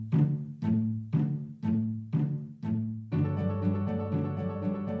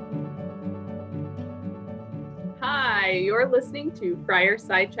You're listening to Friar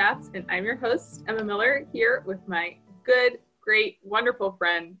Side Chats, and I'm your host, Emma Miller, here with my good, great, wonderful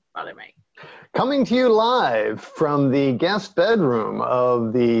friend, Father Mike. Coming to you live from the guest bedroom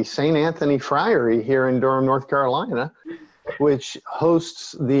of the St. Anthony Friary here in Durham, North Carolina, which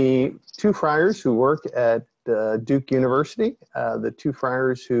hosts the two friars who work at Duke University, the two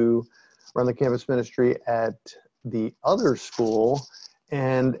friars who run the campus ministry at the other school,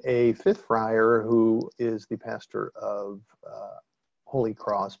 and a fifth friar who is the pastor of Holy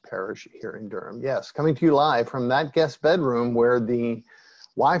Cross Parish here in Durham. Yes, coming to you live from that guest bedroom where the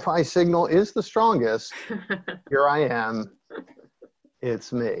Wi-Fi signal is the strongest. Here I am.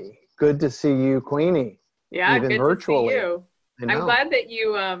 It's me. Good to see you, Queenie. Yeah, even good virtually. To see you. I'm glad that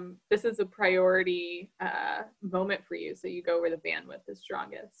you, this is a priority moment for you, so you go where the bandwidth is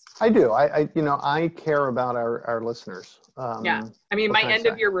strongest. I do. I care about our listeners. Yeah. I mean, my end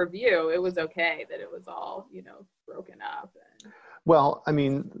of your review, it was okay that it was all, broken up. Well, I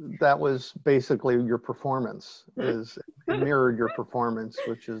mean, that was basically your performance. It mirrored your performance,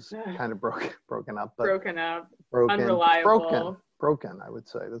 which is kind of broken up. But broken, unreliable. Broken, I would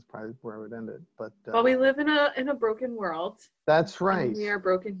say. That's probably where I would end it. But well, we live in a broken world. That's right. And we are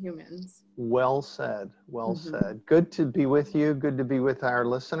broken humans. Well said. Well said. Good to be with you. Good to be with our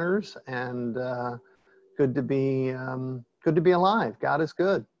listeners, and good to be alive. God is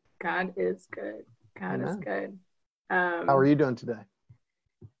good. God is good. God is good. How are you doing today?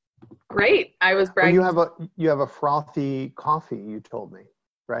 Great. I was bragging. You have a frothy coffee, you told me,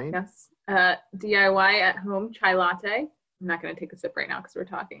 right? Yes. DIY at home chai latte. I'm not going to take a sip right now because we're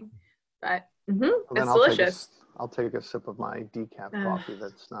talking, but it's delicious. I'll take a sip of my decaf coffee.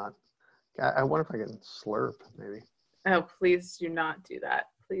 That's not. I wonder if I can slurp, maybe. Oh, please do not do that.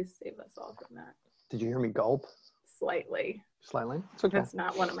 Please save us all from that. Did you hear me gulp? Slightly. It's okay. That's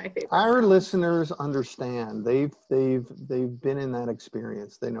not one of my favorites. Our listeners understand. They've been in that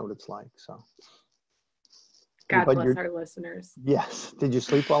experience. They know what it's like. So. God bless our listeners. Yes. Did you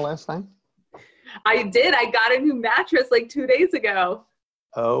sleep well last night? I did. I got a new mattress like 2 days ago.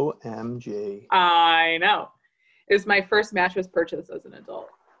 OMG. I know. It was my first mattress purchase as an adult.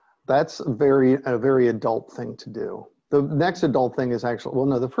 That's a very adult thing to do. The next adult thing is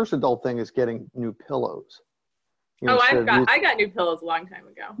the first adult thing is getting new pillows. I got new pillows a long time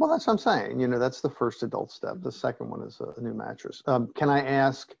ago. Well, that's what I'm saying. That's the first adult step. The second one is a new mattress. Can I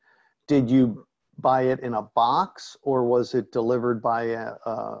ask, did you buy it in a box, or was it delivered by a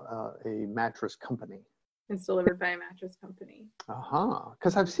mattress company? It's delivered by a mattress company.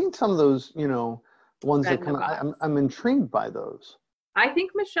 Because I've seen some of those, ones that come out. I'm intrigued by those. I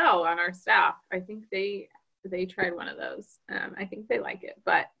think Michelle on our staff, I think they tried one of those. I think they like it,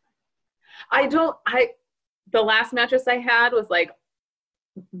 but the last mattress I had was like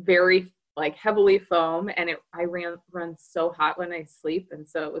very heavily foam, and I run so hot when I sleep, and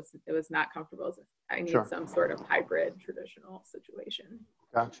so it was not comfortable. I need some sort of hybrid traditional situation.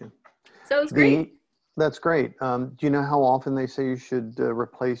 Gotcha. So it was great. That's great. Do you know how often they say you should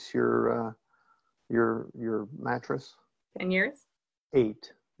replace your mattress? 10 years.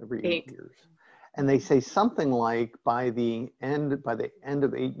 Every 8 years. And they say something like by the end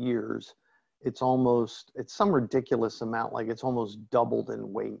of 8 years, it's some ridiculous amount, like it's almost doubled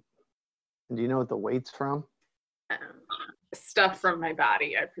in weight. And do you know what the weight's from? Stuff from my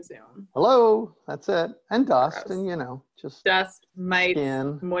body, I presume. Hello, that's it. And dust. Gross. And just dust, mites,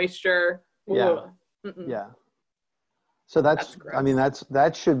 skin, moisture. Yeah. Yeah. So that's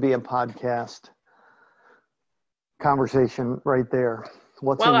that should be a podcast conversation right there.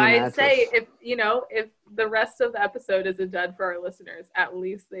 I'd say if the rest of the episode isn't done for our listeners, at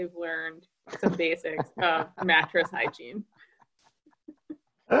least they've learned some basics of mattress hygiene.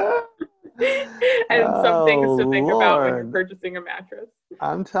 And some things to think about when you're purchasing a mattress.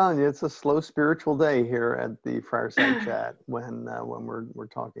 I'm telling you, it's a slow spiritual day here at the Friar Side Chat when we're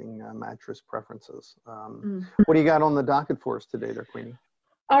talking mattress preferences. What do you got on the docket for us today, there, Queenie?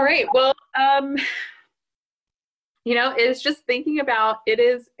 All right. Well, it's just thinking about it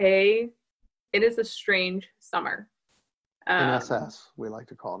is a strange summer. In SS, we like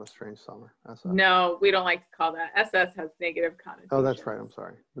to call it a strange summer. SS. No, we don't like to call that. SS has negative connotations. Oh, that's right. I'm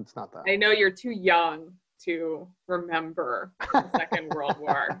sorry. It's not that. I know you're too young to remember the Second World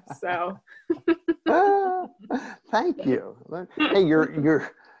War. So thank you. Hey,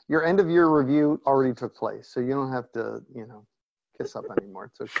 your end of year review already took place, so you don't have to, kiss up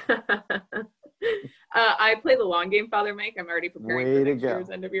anymore. It's okay. I play the long game, Father Mike. I'm already preparing for next year's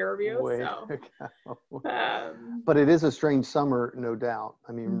end of year review. But it is a strange summer, no doubt.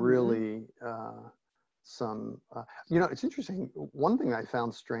 I mean, really, it's interesting. One thing I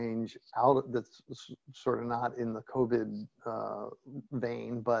found strange that's sort of not in the COVID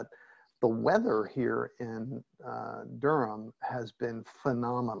vein, but the weather here in Durham has been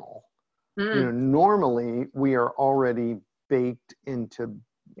phenomenal. Normally we are already baked into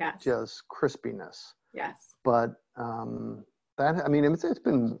just crispiness. Yes. But it's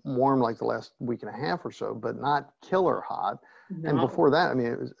been warm like the last week and a half or so, but not killer hot. No. And before that,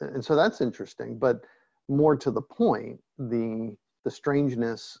 and so that's interesting. But more to the point, the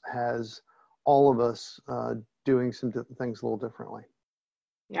strangeness has all of us doing some things a little differently.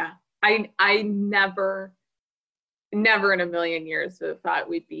 Yeah, I never in a million years would have thought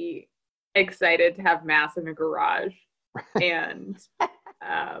we'd be excited to have Mass in a garage, and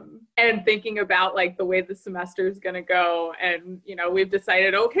thinking about like the way the semester is going to go, and we've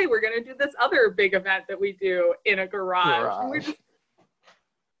decided, okay, we're going to do this other big event that we do in a garage. And we're just,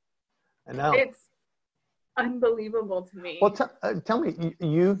 I know, it's unbelievable to me. Well, tell me,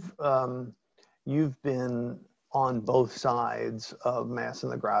 you've been on both sides of Mass in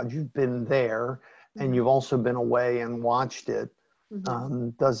the Garage. You've been there, and you've also been away and watched it.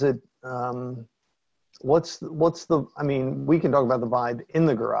 Does it? What's the? I mean, we can talk about the vibe in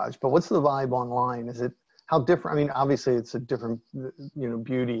the garage, but what's the vibe online? Is it how different? I mean, obviously, it's a different,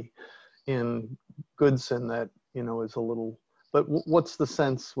 beauty in Goodson that is a little. But what's the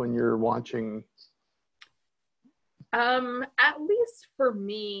sense when you're watching? At least for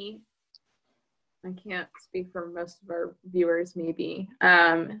me, I can't speak for most of our viewers, maybe.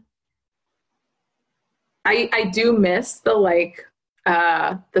 I do miss the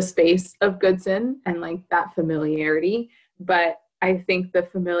space of Goodson and like that familiarity, but I think the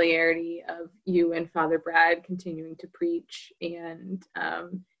familiarity of you and Father Brad continuing to preach, and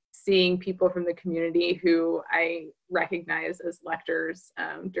seeing people from the community who I recognize as lectors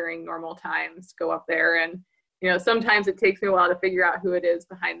during normal times go up there, and sometimes it takes me a while to figure out who it is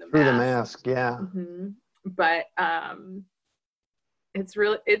behind the mask. Through the mask, yeah. But it's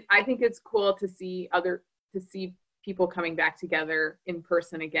really, I think it's cool to see people coming back together in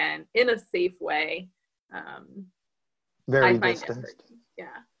person again in a safe way. Very distanced.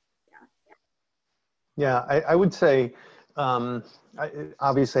 Yeah. I would say,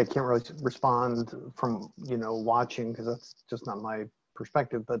 obviously I can't really respond from, watching, because that's just not my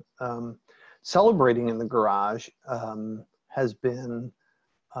perspective, but celebrating in the garage has been,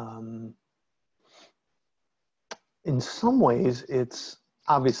 in some ways, it's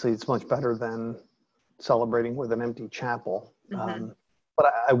much better than celebrating with an empty chapel. But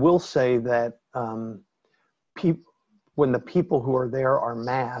I will say that when the people who are there are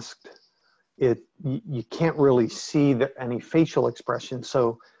masked, you can't really see any facial expression,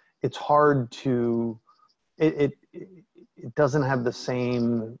 so it's hard to, it doesn't have the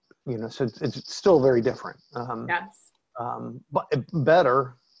same, so it's still very different. Yes. But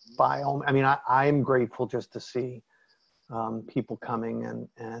better by all, I'm grateful just to see people coming,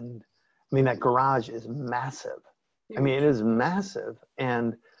 and that garage is massive. Huge. It is massive,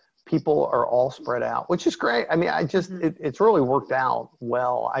 and people are all spread out, which is great. It's really worked out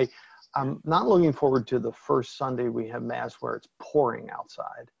well. I'm not looking forward to the first Sunday we have Mass where it's pouring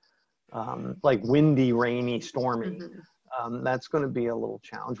outside, like windy, rainy, stormy. That's going to be a little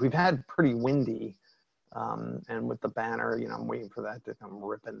challenge. We've had pretty windy, and with the banner, I'm waiting for that to come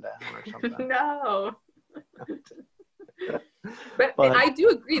ripping down or something. No. But I do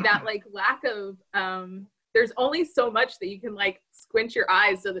agree that lack of, there's only so much that you can squint your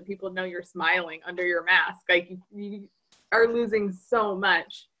eyes so that people know you're smiling under your mask. You are losing so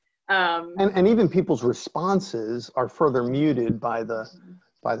much. And even people's responses are further muted by the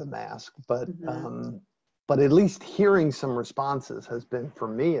mask, but at least hearing some responses has been, for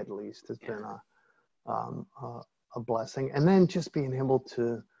me at least, been a blessing. And then just being able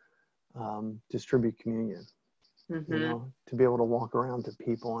to distribute communion, to be able to walk around to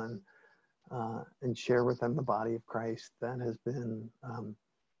people and share with them the body of Christ. That has been,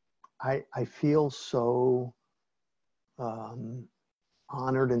 I feel so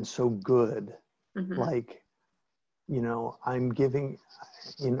honored and so good. I'm giving,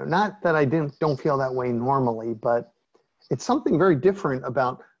 not that I don't feel that way normally, but it's something very different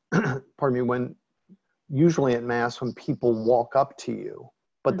about, pardon me, when usually at Mass, when people walk up to you,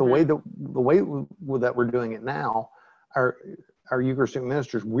 but the way that we're doing it now, our Eucharistic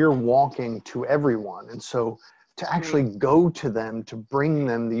ministers, we're walking to everyone. And so to actually go to them, to bring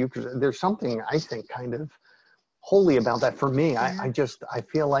them the Eucharist, there's something, I think, kind of holy about that for me. I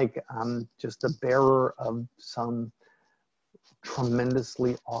feel like I'm just a bearer of some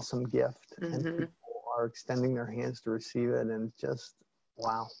tremendously awesome gift, and people are extending their hands to receive it, and just,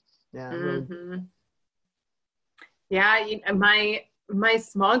 wow. Yeah. Really. Yeah, my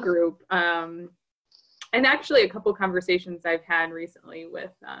small group, and actually a couple conversations I've had recently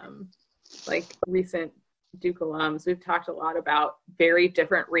with like recent Duke alums, we've talked a lot about very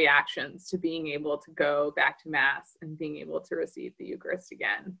different reactions to being able to go back to Mass and being able to receive the Eucharist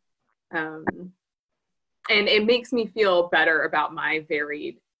again. And it makes me feel better about my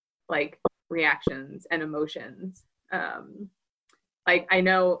varied like reactions and emotions. Like I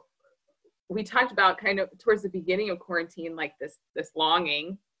know we talked about kind of towards the beginning of quarantine, like this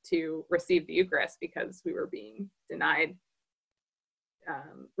longing to receive the Eucharist because we were being denied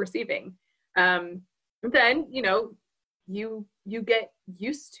receiving. Then, you know, you get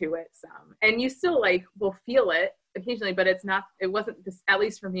used to it some, and you still like will feel it occasionally, but it wasn't this, at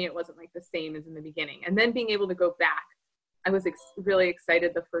least for me, it wasn't like the same as in the beginning. And then being able to go back, I was really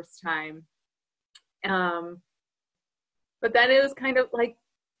excited the first time. But then it was kind of like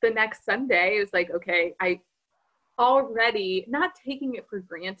the next Sunday, it was like, okay, I already not taking it for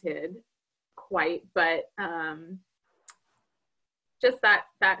granted quite, but just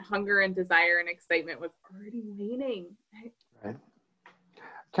that hunger and desire and excitement was already waning. Right.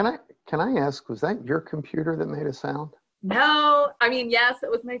 Can I ask, was that your computer that made a sound? No, I mean, yes, it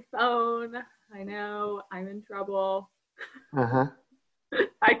was my phone. I know, I'm in trouble. Uh-huh.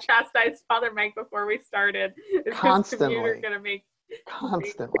 I chastised Father Mike before we started. Is Constantly. his computer gonna make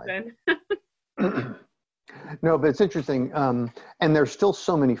constantly? No, but it's interesting. And there's still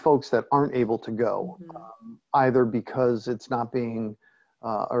so many folks that aren't able to go, either because it's not being,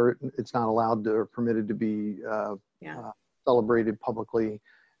 or it's not allowed to or permitted to be celebrated publicly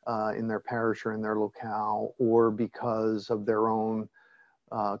in their parish or in their locale, or because of their own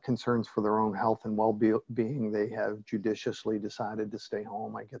concerns for their own health and well-being. They have judiciously decided to stay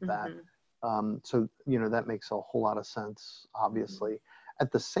home. I get that. So, you know, that makes a whole lot of sense, obviously.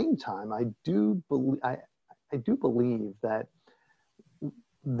 At the same time, I do believe that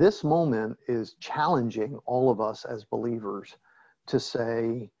this moment is challenging all of us as believers to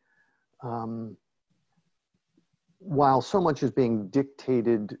say, while so much is being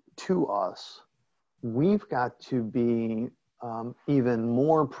dictated to us, we've got to be even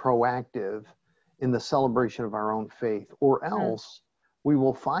more proactive in the celebration of our own faith, or else we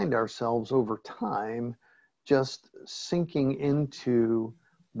will find ourselves over time just sinking into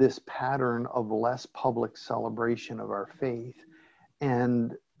this pattern of less public celebration of our faith.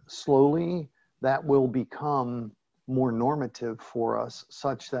 And slowly that will become more normative for us,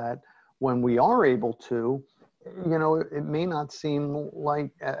 such that when we are able to, you know, it may not seem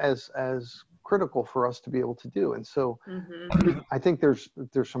like as critical for us to be able to do. And so I think there's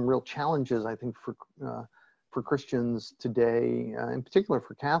some real challenges, I think, for Christians today, in particular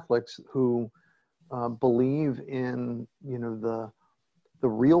for Catholics who believe in, you know, the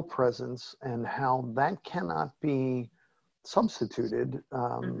real presence, and how that cannot be substituted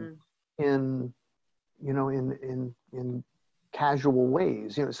in, you know, in casual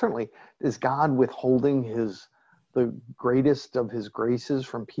ways. You know, certainly is God withholding the greatest of his graces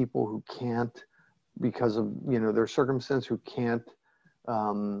from people who can't, because of, you know, their circumstance, who can't,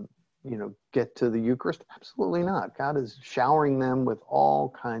 you know, get to the Eucharist? Absolutely not. God is showering them with all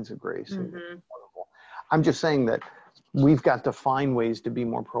kinds of grace. And wonderful. I'm just saying that we've got to find ways to be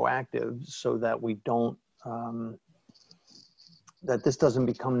more proactive so that we don't, that this doesn't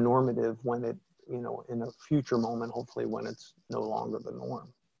become normative when it, you know, in a future moment, hopefully, when it's no longer the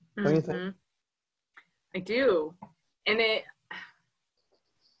norm. Don't you think? I do. And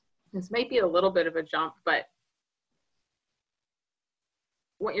this might be a little bit of a jump, but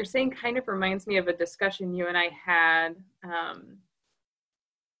what you're saying kind of reminds me of a discussion you and I had.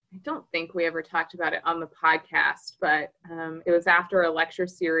 I don't think we ever talked about it on the podcast, but it was after a lecture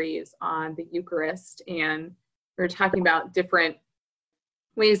series on the Eucharist, and we were talking about different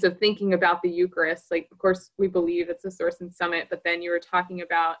ways of thinking about the Eucharist. Like, of course, we believe it's the source and summit, but then you were talking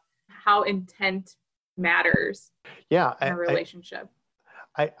about how intent matters in our relationship.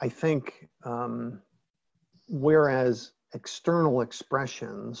 I think whereas external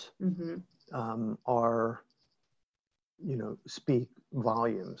expressions are, you know, speak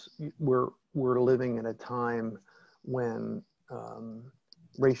volumes, we're living in a time when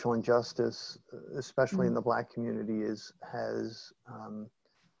racial injustice, especially in the Black community, has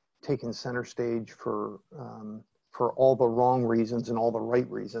taken center stage for all the wrong reasons and all the right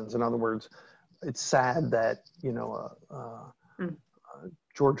reasons. In other words, it's sad that, you know,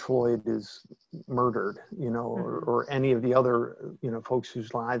 George Floyd is murdered, you know, or any of the other, you know, folks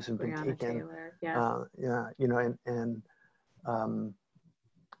whose lives have been taken. Taylor, you know, and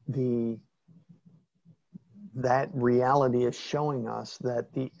that reality is showing us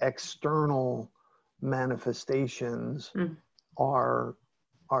that the external manifestations are,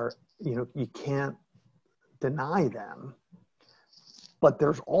 you can't deny them. But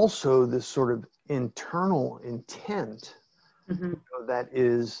there's also this sort of internal intent that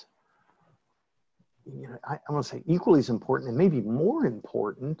is, I want to say equally as important and maybe more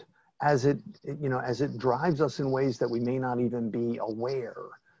important as it drives us in ways that we may not even be aware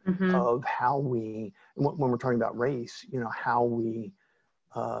of how we, when we're talking about race, how we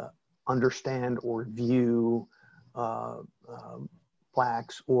understand or view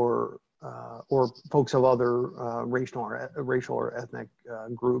Blacks or folks of other racial or ethnic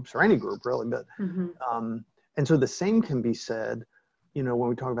groups, or any group really. But and so the same can be said, when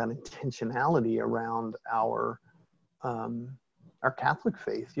we talk about intentionality around our Catholic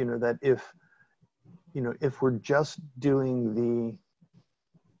faith. That if we're just doing the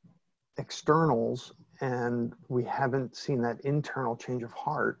externals and we haven't seen that internal change of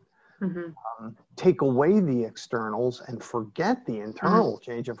heart, take away the externals and forget the internal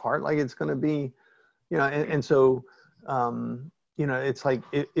change of heart, like it's going to be, and so, it's like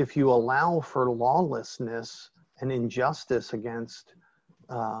if you allow for lawlessness and injustice against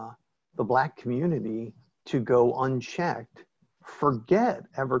the Black community to go unchecked, forget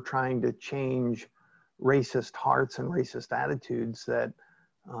ever trying to change racist hearts and racist attitudes that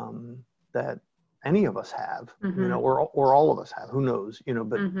any of us have, or all of us have, who knows,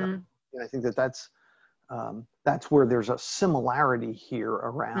 but I think that's where there's a similarity here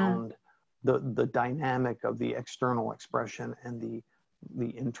around the dynamic of the external expression and the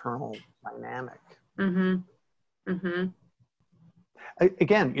internal dynamic.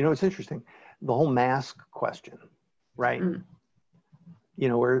 Again, it's interesting, the whole mask question, right?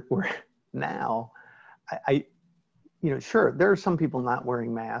 We're now, sure, there are some people not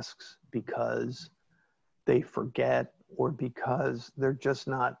wearing masks because they forget, or because they're just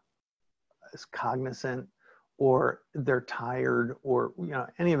not as cognizant, or they're tired, or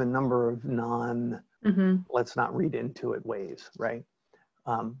any of a number of let's not read into it ways, right?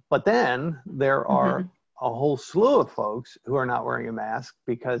 But then there are a whole slew of folks who are not wearing a mask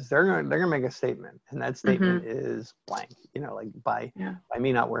because they're gonna make a statement, and that statement is blank. Like by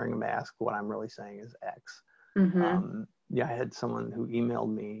me not wearing a mask, what I'm really saying is X. I had someone who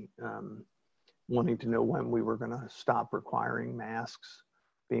emailed me wanting to know when we were going to stop requiring masks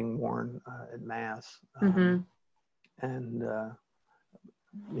being worn at mass, and I'm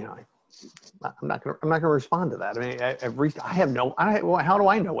not going to respond to that. I mean, how do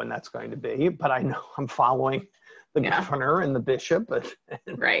I know when that's going to be? But I know I'm following the governor and the bishop,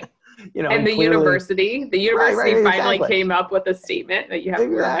 right. And the university finally came up with a statement that you have to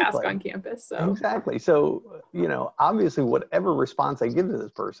wear a mask on campus. So exactly. So, obviously whatever response I give to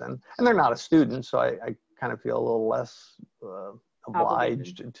this person, and they're not a student, so I kind of feel a little less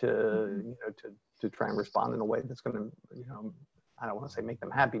obliged to try and respond in a way that's going to, I don't want to say make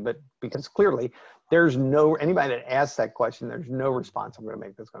them happy, but because clearly there's anybody that asks that question, there's no response I'm going to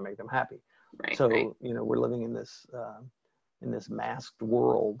make that's going to make them happy. Right. So, we're living in this masked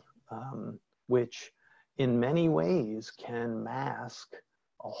world, which in many ways can mask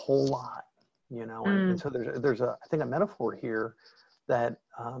a whole lot, and so there's I think a metaphor here that,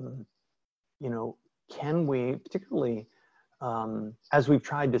 can we, particularly as we've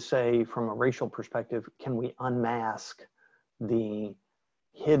tried to say from a racial perspective, can we unmask the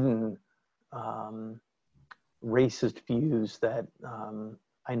hidden racist views that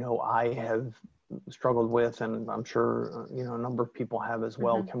I know I have struggled with, and I'm sure a number of people have as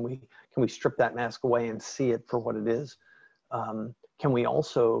well. Can we strip that mask away and see it for what it is? Can we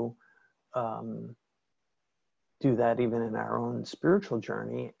also do that even in our own spiritual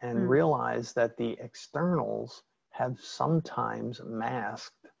journey and realize that the externals have sometimes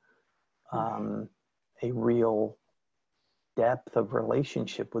masked a real depth of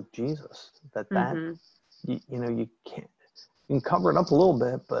relationship with Jesus? That you can't, you can cover it up a little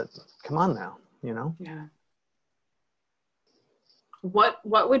bit, but come on now. Yeah. What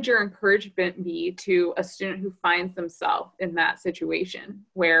would your encouragement be to a student who finds themselves in that situation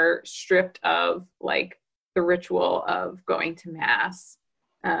where stripped of like the ritual of going to mass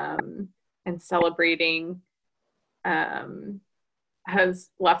and celebrating has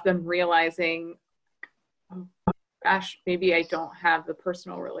left them realizing, oh gosh, maybe I don't have the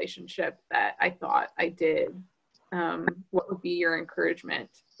personal relationship that I thought I did? What would be your encouragement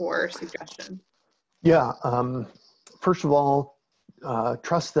or suggestion? Yeah. First of all,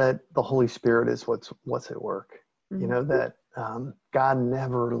 trust that the Holy Spirit is what's at work. That God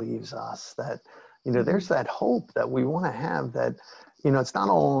never leaves us. That there's that hope that we want to have. That it's not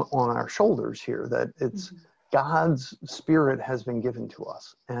all on our shoulders here. That it's God's Spirit has been given to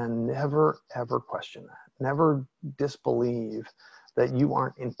us, and never, ever question that. Never disbelieve that you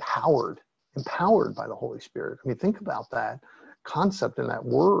aren't empowered by the Holy Spirit. I mean, think about that concept and that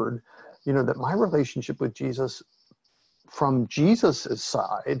word, you know, that my relationship with Jesus from Jesus's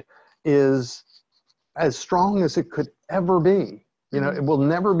side is as strong as it could ever be. You know, it will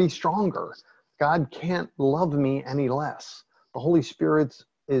never be stronger. God can't love me any less. The Holy Spirit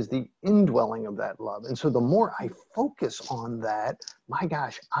is the indwelling of that love. And so the more I focus on that, my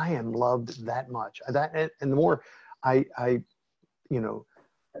gosh, I am loved that much. And the more I you know,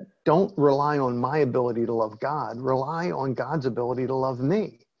 don't rely on my ability to love God, rely on God's ability to love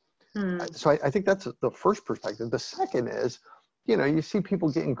me. So I think that's the first perspective. The second is, you know, you see people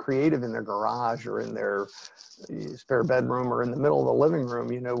getting creative in their garage or in their spare bedroom or in the middle of the living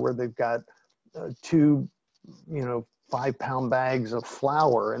room, you know, where they've got two, you know, 5-pound bags of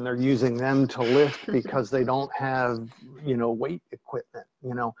flour and they're using them to lift because they don't have, you know, weight equipment.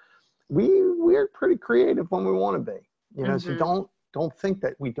 You know, we're pretty creative when we want to be, you know, so don't think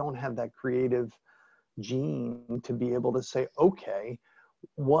that we don't have that creative gene to be able to say, okay,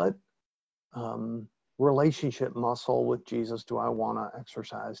 what relationship muscle with Jesus do I want to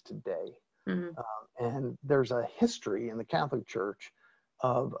exercise today? And there's a history in the Catholic Church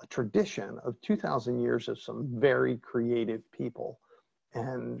of a tradition of 2,000 years of some very creative people.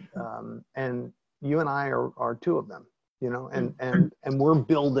 And you and I are two of them, you know, and we're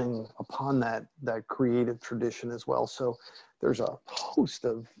building upon that creative tradition as well. So there's a host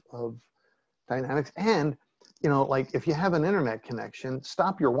of dynamics. And, you know, like if you have an internet connection,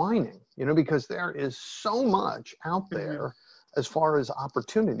 stop your whining, you know, because there is so much out there as far as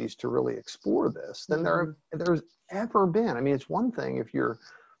opportunities to really explore this than there's ever been. I mean, it's one thing if you're,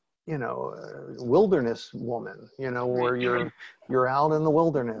 you know, a wilderness woman, you know, where you're out in the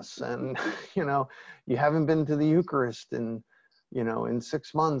wilderness and, you know, you haven't been to the Eucharist in, you know, in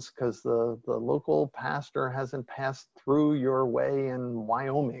 6 months because the local pastor hasn't passed through your way in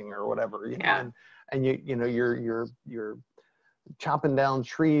Wyoming or whatever, you know, and you know, you're chopping down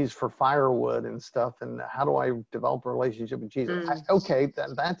trees for firewood and stuff. And how do I develop a relationship with Jesus? Okay,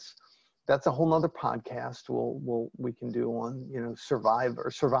 that's a whole nother podcast. We can do on, you know,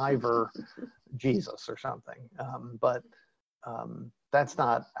 survivor Jesus or something. But that's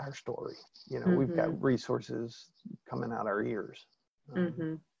not our story. You know, we've got resources coming out our ears,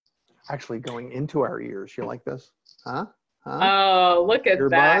 actually going into our ears. You like this? Huh? Oh, look at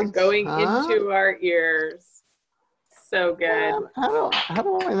that. Earbuds? Going into our ears. So good. How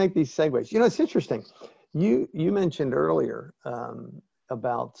do I make these segues? You know, it's interesting. You mentioned earlier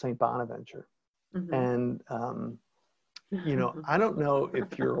about St. Bonaventure. And, you know, I don't know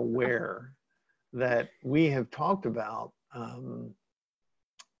if you're aware that we have talked about,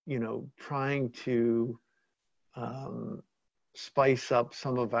 you know, trying to spice up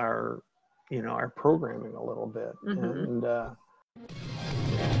some of our, you know, our programming a little bit. And did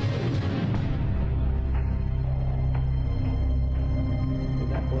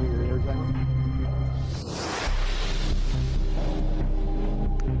that blow your ears out?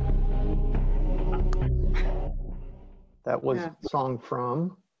 That was a song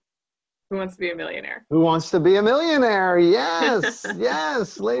from Who Wants to Be a Millionaire? Who Wants to Be a Millionaire? Yes,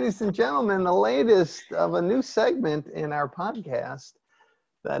 yes, ladies and gentlemen, the latest of a new segment in our podcast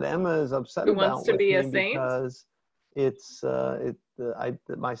that Emma is upset Who about Wants to with Be a me Saint? because it's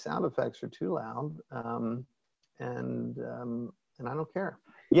my sound effects are too loud, and I don't care.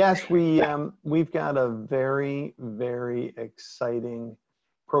 Yes, we've got a very, very exciting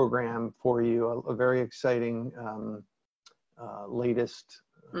program for you, a very exciting latest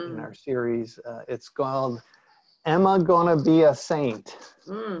in our series. It's called Emma Gonna Be a Saint.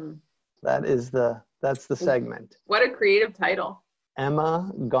 That's the segment. What a creative title. Emma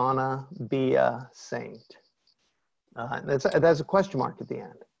Gonna Be a Saint. That's a question mark at the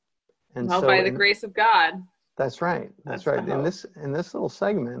end. And well, so by the grace of God. That's right. That's right. In this little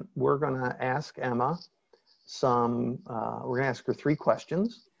segment, we're gonna ask Emma we're gonna ask her 3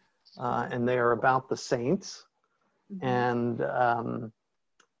 questions, and they are about the saints. And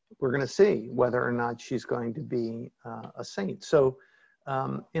we're going to see whether or not she's going to be a saint. So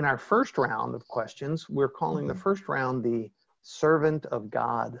in our first round of questions, we're calling the first round the Servant of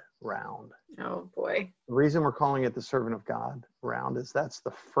God round. Oh, boy. The reason we're calling it the Servant of God round is that's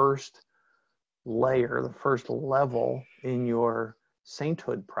the first layer, the first level in your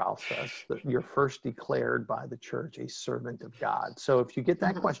sainthood process, that you're first declared by the church a servant of God. So if you get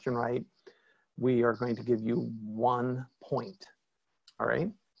that question right, we are going to give you 1 point. All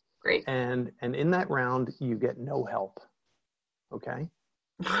right? Great. And in that round, you get no help. Okay?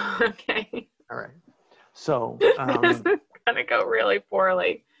 Okay. All right. So this is gonna go really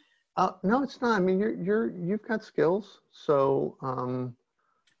poorly. no, it's not. I mean, you've got skills. So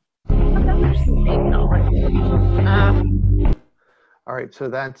all right, so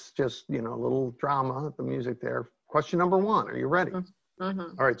that's just, a little drama, the music there. Question number 1, are you ready? Mm-hmm.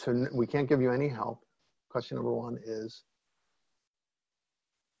 All right, so we can't give you any help. Question number 1 is,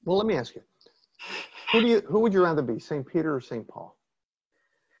 well, let me ask you, who would you rather be, St. Peter or St. Paul?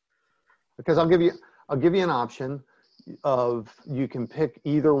 Because I'll give you an option of, you can pick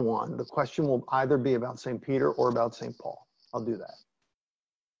either one. The question will either be about St. Peter or about St. Paul. I'll do that.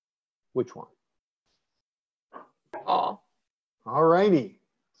 Which one? Paul. All righty,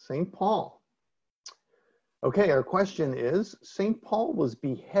 St. Paul. Okay, our question is, St. Paul was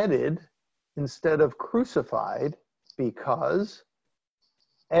beheaded instead of crucified because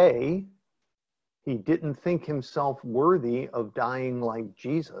A, he didn't think himself worthy of dying like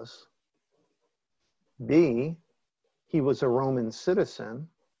Jesus. B, he was a Roman citizen.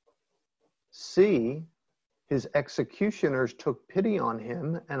 C, his executioners took pity on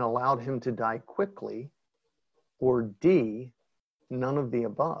him and allowed him to die quickly. Or D, none of the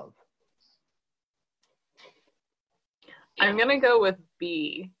above. I'm gonna go with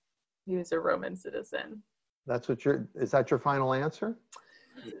B. He was a Roman citizen. That's what is that your final answer?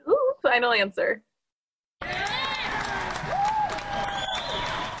 Ooh, final answer.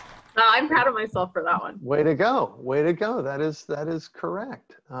 I'm proud of myself for that one. Way to go. Way to go. That is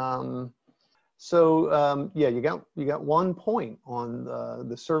correct. Yeah, you got 1 point on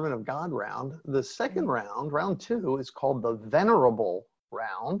the Servant of God round. The second round, round 2, is called the Venerable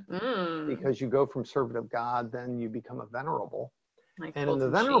round because you go from Servant of God, then you become a Venerable. And in the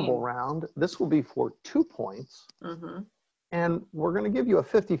Venerable round, this will be for 2 points. Mm-hmm. And we're going to give you a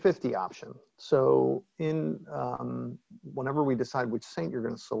 50-50 option. So whenever we decide which saint you're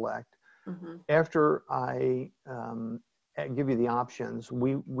going to select, after I give you the options,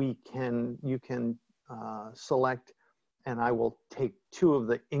 you can select, and I will take 2 of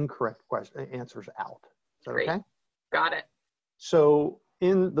the incorrect answers out. Is that okay? Got it. So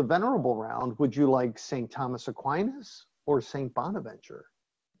in the Venerable round, would you like St. Thomas Aquinas or St. Bonaventure?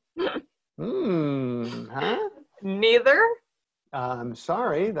 Huh? Neither. I'm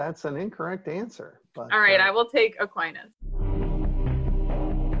sorry, that's an incorrect answer. But, all right, I will take Aquinas. All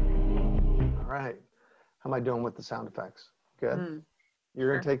right. How am I doing with the sound effects? Good.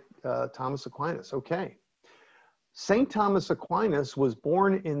 You're going to take Thomas Aquinas. Okay. St. Thomas Aquinas was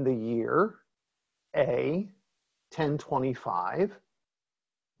born in the year A, 1025,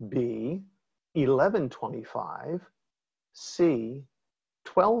 B, 1125, C,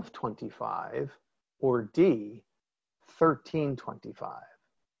 1225, or D, 1325.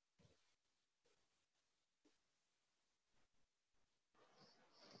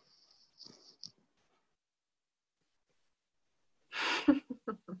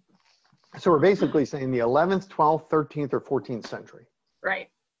 So we're basically saying the 11th, 12th, 13th, or 14th century. Right.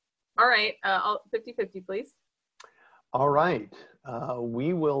 All right. 50-50, please. All right.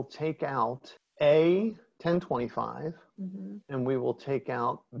 We will take out A, 1025, and we will take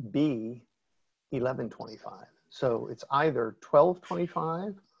out B, 1125. So it's either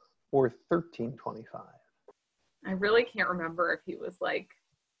 1225 or 1325. I really can't remember if he was like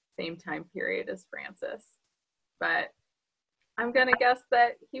same time period as Francis, but I'm going to guess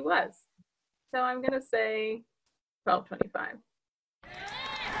that he was. So I'm going to say 1225.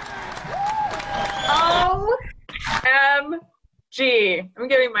 OMG. I'm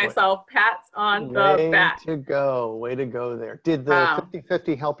giving myself pats on the back. Way to go. Way to go there. Did the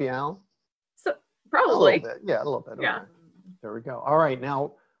 50-50 help you out? So, probably. A little bit. Yeah, a little bit. Yeah. Okay. There we go. All right.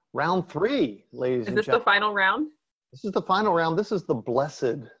 Now, round 3, ladies and gentlemen. Is this the final round? This is the final round. This is the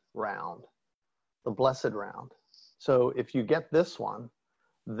blessed round. The blessed round. So if you get this one,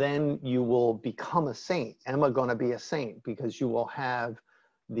 then you will become a saint. Emma going to be a saint because you will have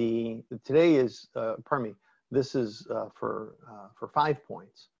today is, this is for 5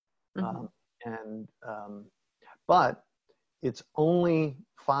 points. But it's only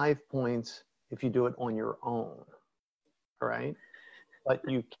 5 points if you do it on your own, all right? But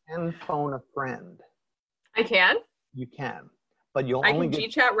you can phone a friend. I can? You can, but you'll I only can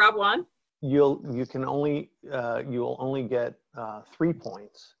G-chat Rob 1? you'll only get 3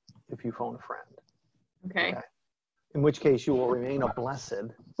 points if you phone a friend. Okay. In which case you will remain a blessed,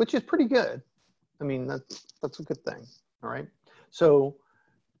 which is pretty good. I mean, that's a good thing. All right. So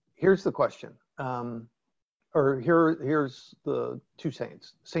here's the question. Here's the 2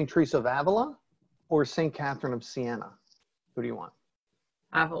 saints: Saint Teresa of Avila or Saint Catherine of Siena. Who do you want?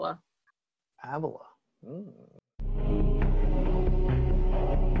 Avila. Avila.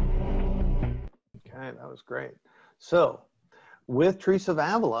 Okay. right, that was great. So, with Teresa of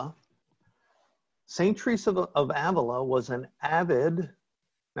Avila, Saint Teresa of Avila was an avid,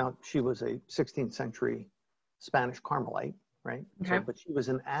 now she was a 16th century Spanish Carmelite, right? Okay. So, but she was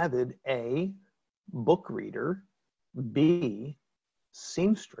an avid A, book reader, B,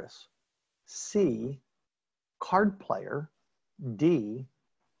 seamstress, C, card player, D,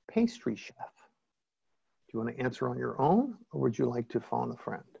 pastry chef. Do you want to answer on your own, or would you like to phone a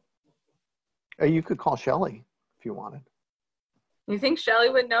friend? You could call Shelley if you wanted. You think Shelley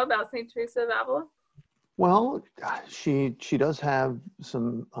would know about St. Teresa of Avila? Well, she does have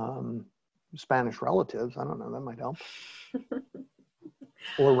some Spanish relatives. I don't know, that might help.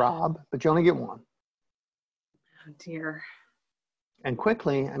 Or Rob, but you only get one. Oh dear. And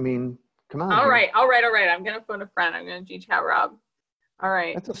quickly, I mean, come on. All right. I'm going to phone a friend. I'm going to G-chat Rob. All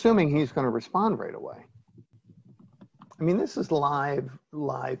right. That's assuming he's going to respond right away. I mean, this is live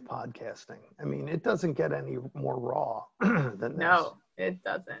podcasting. I mean, it doesn't get any more raw than this. No, it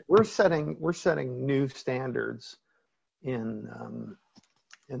doesn't. We're setting new standards in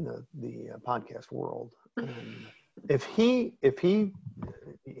the podcast world. And if he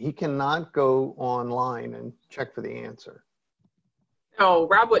cannot go online and check for the answer. No,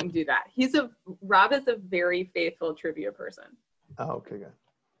 Rob wouldn't do that. Rob is a very faithful trivia person. Oh, okay, good.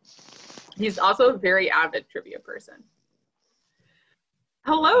 He's also a very avid trivia person.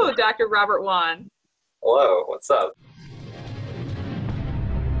 Hello, Dr. Robert Wan. Hello, what's up?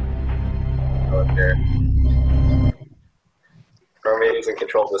 Oh, here. Romeo is in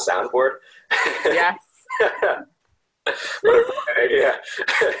control of the soundboard. Yes. What a bad idea.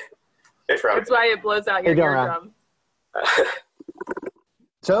 Hey, That's why it blows out your eardrum.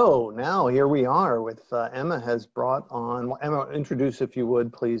 So now here we are with Emma has brought on. Emma, introduce, if you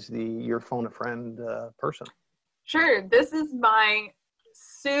would, please, your phone a friend person. Sure. This is my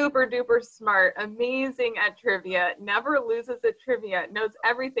super duper smart, amazing at trivia, never loses at trivia, knows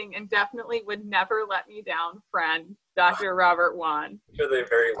everything, and definitely would never let me down friend, Dr. Robert Wan. With a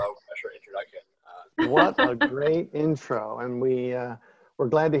very low pressure introduction. What a great intro. And we're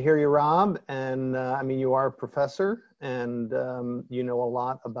glad to hear you, Rob. And I mean, you are a professor and you know a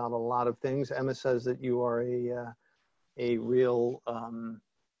lot about a lot of things. Emma says that you are a real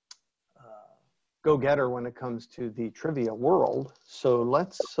go-getter when it comes to the trivia world. So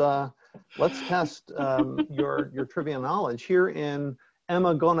let's test your trivia knowledge here in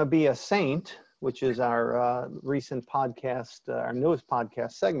Emma Gonna Be a Saint, which is our recent podcast, our newest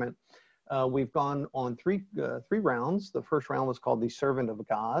podcast segment. We've gone on three rounds. The first round was called The Servant of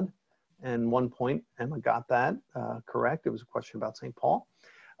God, and 1 point, Emma got that correct. It was a question about St. Paul.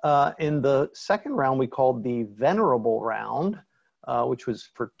 In the second round, we called the Venerable round, which was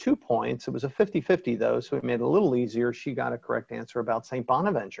for 2 points. It was a 50-50 though, so it made it a little easier. She got a correct answer about St.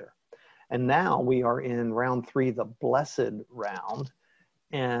 Bonaventure. And now we are in round 3, the Blessed round.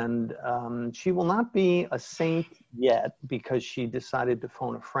 And she will not be a saint yet because she decided to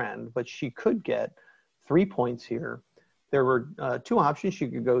phone a friend, but she could get 3 points here. There were 2 options. She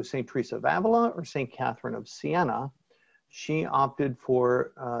could go St. Teresa of Avila or St. Catherine of Siena. She opted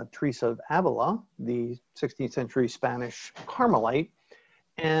for Teresa of Avila, the 16th century Spanish Carmelite.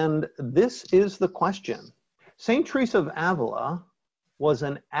 And this is the question. St. Teresa of Avila was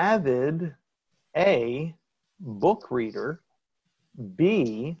an avid A, book reader,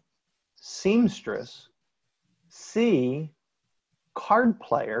 B, seamstress, C, card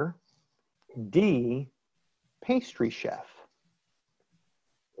player, D, pastry chef.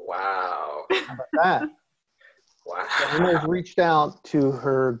 Wow. How about that? Wow. So Emma's reached out to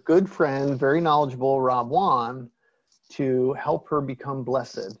her good friend, very knowledgeable Rob Wan, to help her become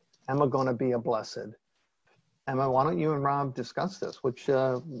blessed. Emma Gonna Be a Blessed. Emma, why don't you and Rob discuss this? Which,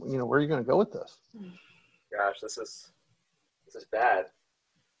 where are you going to go with this? Gosh, this is bad.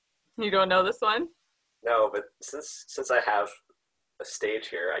 You don't know this one? No, but since I have a stage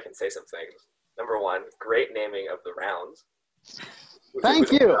here, I can say some things. Number 1, great naming of the rounds.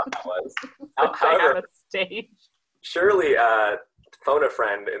 Thank you. However, I have a stage. Surely phone a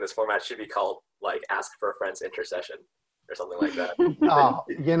friend in this format should be called like ask for a friend's intercession or something like that. Oh,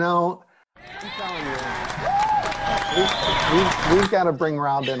 I'm telling you, we've got to bring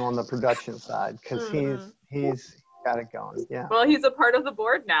Rob in on the production side because he's got it going. Yeah. Well, he's a part of the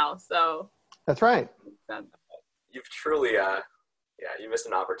board now, so. That's right. You've truly, you missed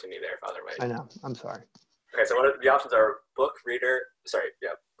an opportunity there, Father Mike. I know. I'm sorry. Okay, so what the options are: book reader,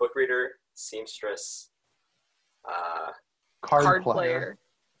 seamstress, card player,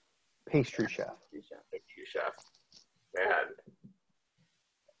 pastry chef. Pastry chef. Man,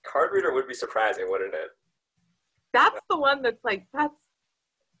 card reader would be surprising, wouldn't it? That's the one that's like,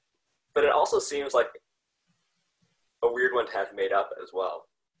 but it also seems like a weird one to have made up as well.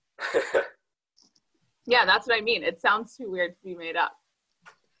 Yeah, that's what I mean. It sounds too weird to be made up.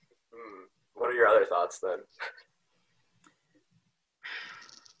 What are your other thoughts then?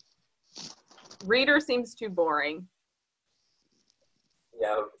 Reader seems too boring.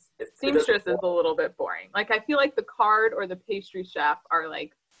 Yeah, Seamstress is a little bit boring. Like, I feel like the card or the pastry chef are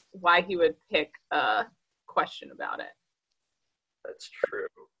like why he would pick a question about it. That's true.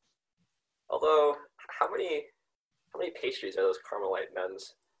 Although, how many pastries are those Carmelite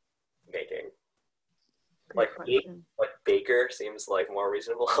nuns making? Like baker seems like more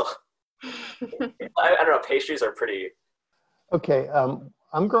reasonable. I don't know. Pastries are pretty. Okay,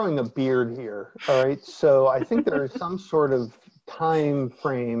 I'm growing a beard here. All right, so I think there is some sort of time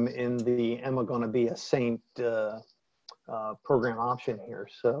frame in the "Am I going to be a saint" program option here.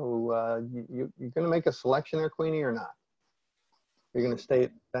 So you're going to make a selection there, Queenie, or not? You're going to stay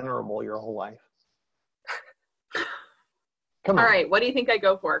venerable your whole life. Come on. All right, what do you think I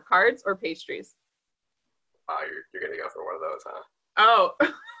go for? Cards or pastries? You're going to go for one of those, huh? Oh.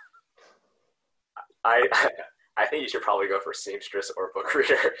 I think you should probably go for seamstress or book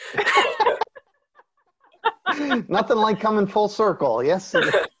reader. Nothing like coming full circle. Yes,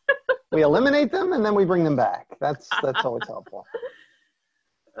 we eliminate them and then we bring them back. That's always helpful.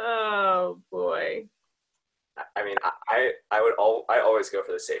 Oh boy. I mean, I always go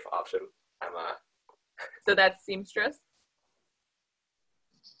for the safe option. So that's seamstress.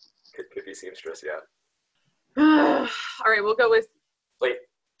 Could be seamstress, yeah. All right, we'll go with. Wait,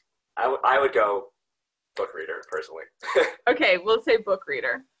 I would go book reader personally. Okay, we'll say book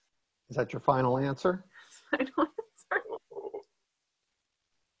reader. Is that your final answer? Final answer.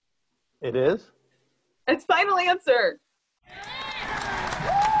 It is? It's final answer.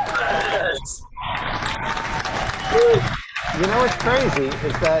 Yes. You know what's crazy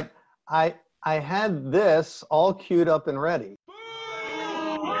is that I had this all queued up and ready.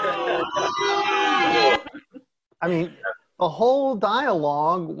 I mean, the whole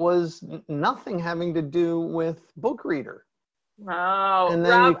dialogue was nothing having to do with book reader. Wow, and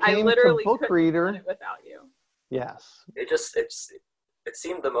then Rob, you came I literally to book couldn't reader have done it without you. Yes. It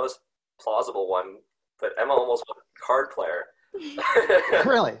seemed the most plausible one, but Emma almost went card player.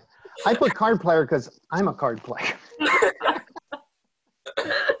 Really? I put card player because I'm a card player. I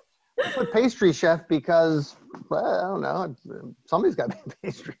put pastry chef because, well, I don't know, somebody's got to be a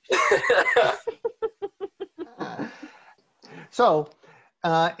pastry chef. So,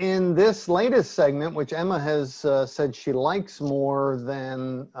 in this latest segment, which Emma has said she likes more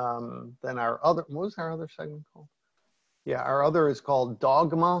than our other, what was our other segment called? Yeah, our other is called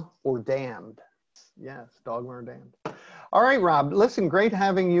Dogma or Damned. Yes, Dogma or Damned. All right, Rob, listen, great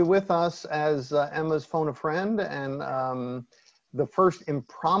having you with us as Emma's phone a friend and the first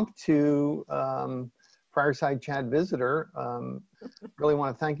impromptu Friar Side Chat visitor. Really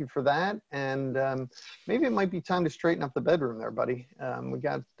want to thank you for that. And maybe it might be time to straighten up the bedroom there, buddy. We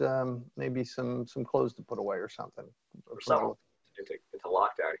got maybe some clothes to put away or something. We're so into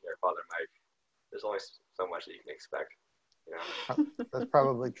lockdown here, Father Mike. There's only so much that you can expect. You know? That's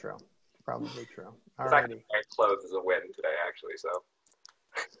probably true. Probably true. All right. righty. Clothes is a win today, actually. So.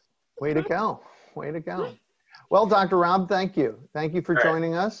 Way to go. Way to go. Well, Dr. Rob, thank you. Thank you for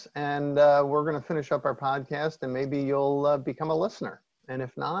joining us. And we're going to finish up our podcast and maybe you'll become a listener. And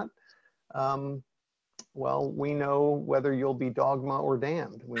if not, well, we know whether you'll be dogma or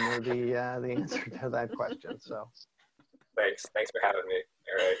damned. We know the answer to that question. So thanks for having me.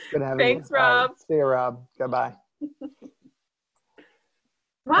 All right. Good having Thanks, you. Rob. Right. See you, Rob. Goodbye.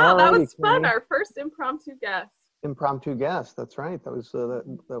 Wow, that was fun. Our first impromptu guest. Impromptu guest. That's right. That was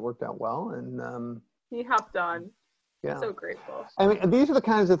that worked out well. And he hopped on. Yeah. So grateful. I mean, these are the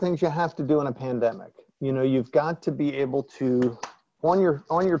kinds of things you have to do in a pandemic. You know, you've got to be able to on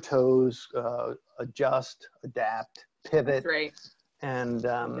your toes, adjust, adapt, pivot. That's right.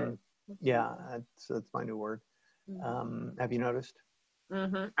 And yeah, that's my new word. Have you noticed?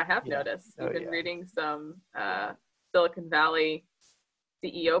 Mm-hmm. I have noticed. You've been reading some Silicon Valley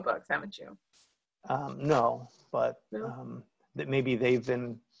CEO books, haven't you? No, but that maybe they've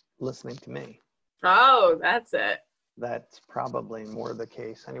been listening to me. Oh, that's it. That's probably more the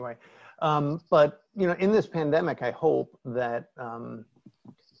case anyway. But, you know, in this pandemic, I hope that,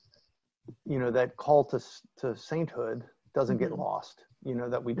 you know, that call to sainthood doesn't get lost, you know,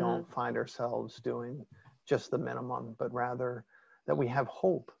 that we don't find ourselves doing just the minimum, but rather that we have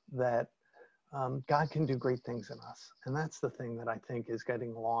hope that God can do great things in us. And that's the thing that I think is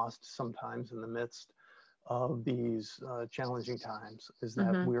getting lost sometimes in the midst of these challenging times, is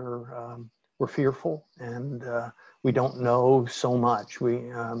that we're fearful and we don't know so much.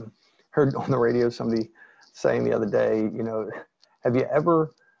 heard on the radio somebody saying the other day, have you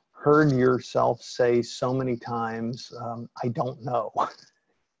ever heard yourself say so many times, I don't know?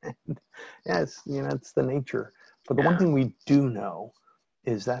 Yes, it's the nature. But the one thing we do know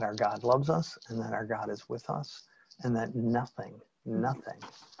is that our God loves us and that our God is with us and that nothing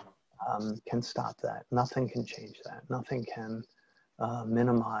can stop that. Nothing can change that. Nothing can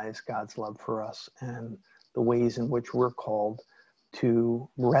minimize God's love for us and the ways in which we're called to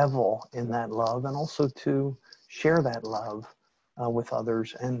revel in that love and also to share that love with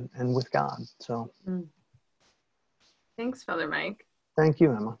others and with God. So thanks, Father Mike. Thank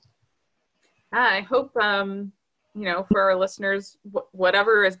you, Emma. I hope, for our listeners,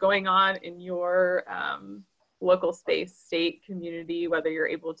 whatever is going on in your local space, state, community, whether you're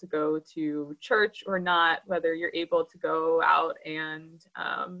able to go to church or not, whether you're able to go out and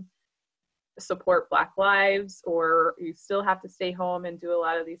support Black lives, or you still have to stay home and do a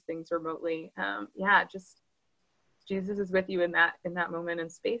lot of these things remotely. Just Jesus is with you in that moment in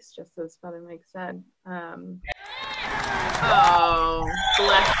space, just as Father Mike said. Oh,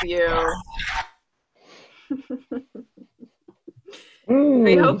 bless you.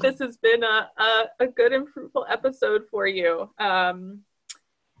 We hope this has been a good and fruitful episode for you.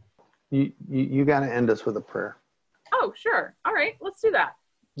 You got to end us with a prayer. Oh, sure. All right, let's do that.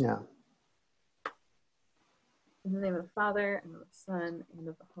 Yeah. In the name of the Father, and of the Son, and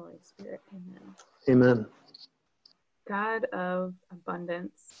of the Holy Spirit. Amen. Amen. God of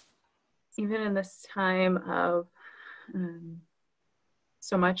abundance, even in this time of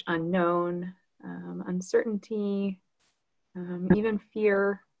so much unknown, uncertainty, even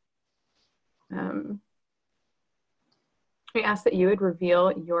fear, we ask that you would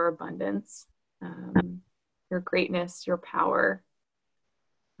reveal your abundance, your greatness, your power,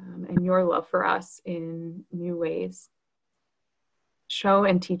 and your love for us in new ways. Show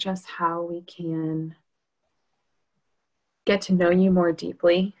and teach us how we can get to know you more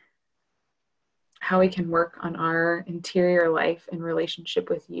deeply, how we can work on our interior life and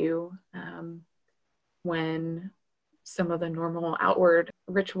relationship with you when some of the normal outward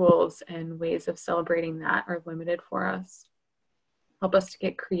rituals and ways of celebrating that are limited for us. Help us to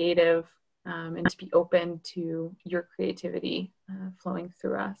get creative and to be open to your creativity flowing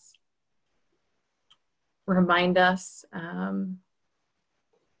through us. Remind us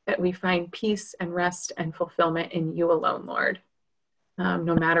that we find peace and rest and fulfillment in you alone, Lord,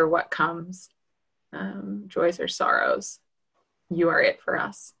 no matter what comes, joys or sorrows. You are it for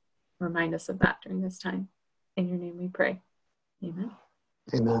us. Remind us of that during this time. In your name we pray. Amen.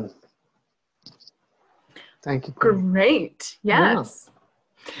 Amen. Thank you. Great. Yes. Yeah.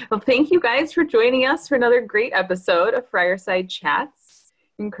 Well, thank you guys for joining us for another great episode of Friar Side Chats.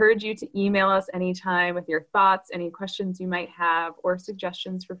 I encourage you to email us anytime with your thoughts, any questions you might have, or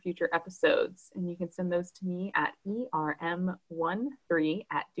suggestions for future episodes. And you can send those to me at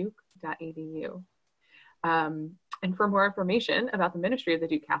erm13@duke.edu. And for more information about the ministry of the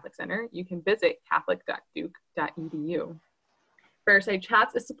Duke Catholic Center, you can visit catholic.duke.edu. Friar Side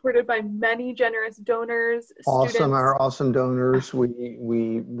Chats is supported by many generous donors. Awesome, our awesome donors.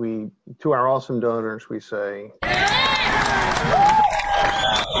 We to our awesome donors, we say.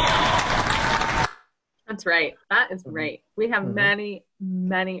 That's right. That is right. We have many,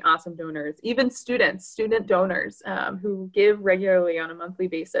 many awesome donors, even student donors who give regularly on a monthly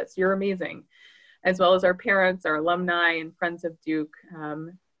basis. You're amazing. As well as our parents, our alumni, and friends of Duke,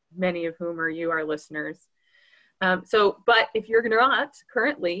 many of whom are you, our listeners. But if you're not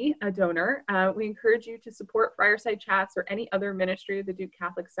currently a donor, we encourage you to support Friar Side Chats or any other ministry of the Duke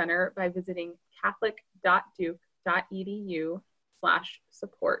Catholic Center by visiting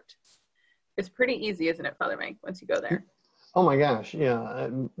catholic.duke.edu/support. It's pretty easy, isn't it, Father Mike, once you go there? Oh my gosh, yeah.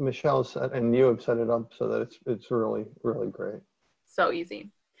 Michelle said, and you have set it up so that it's really, really great. So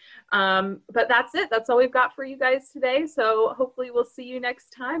easy. But that's it. That's all we've got for you guys today. So hopefully we'll see you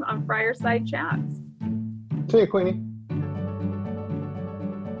next time on Friar Side Chats. See you, Queenie.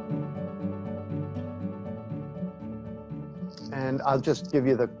 And I'll just give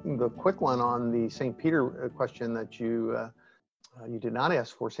you the quick one on the St. Peter question that you did not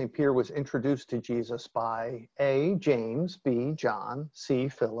ask for. St. Peter was introduced to Jesus by A, James, B, John, C,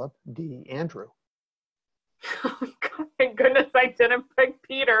 Philip, D, Andrew. Oh, God, thank goodness I didn't pick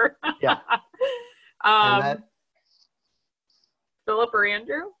Peter. Yeah. And that, Philip or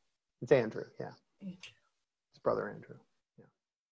Andrew? it's Andrew, yeah. His brother Andrew.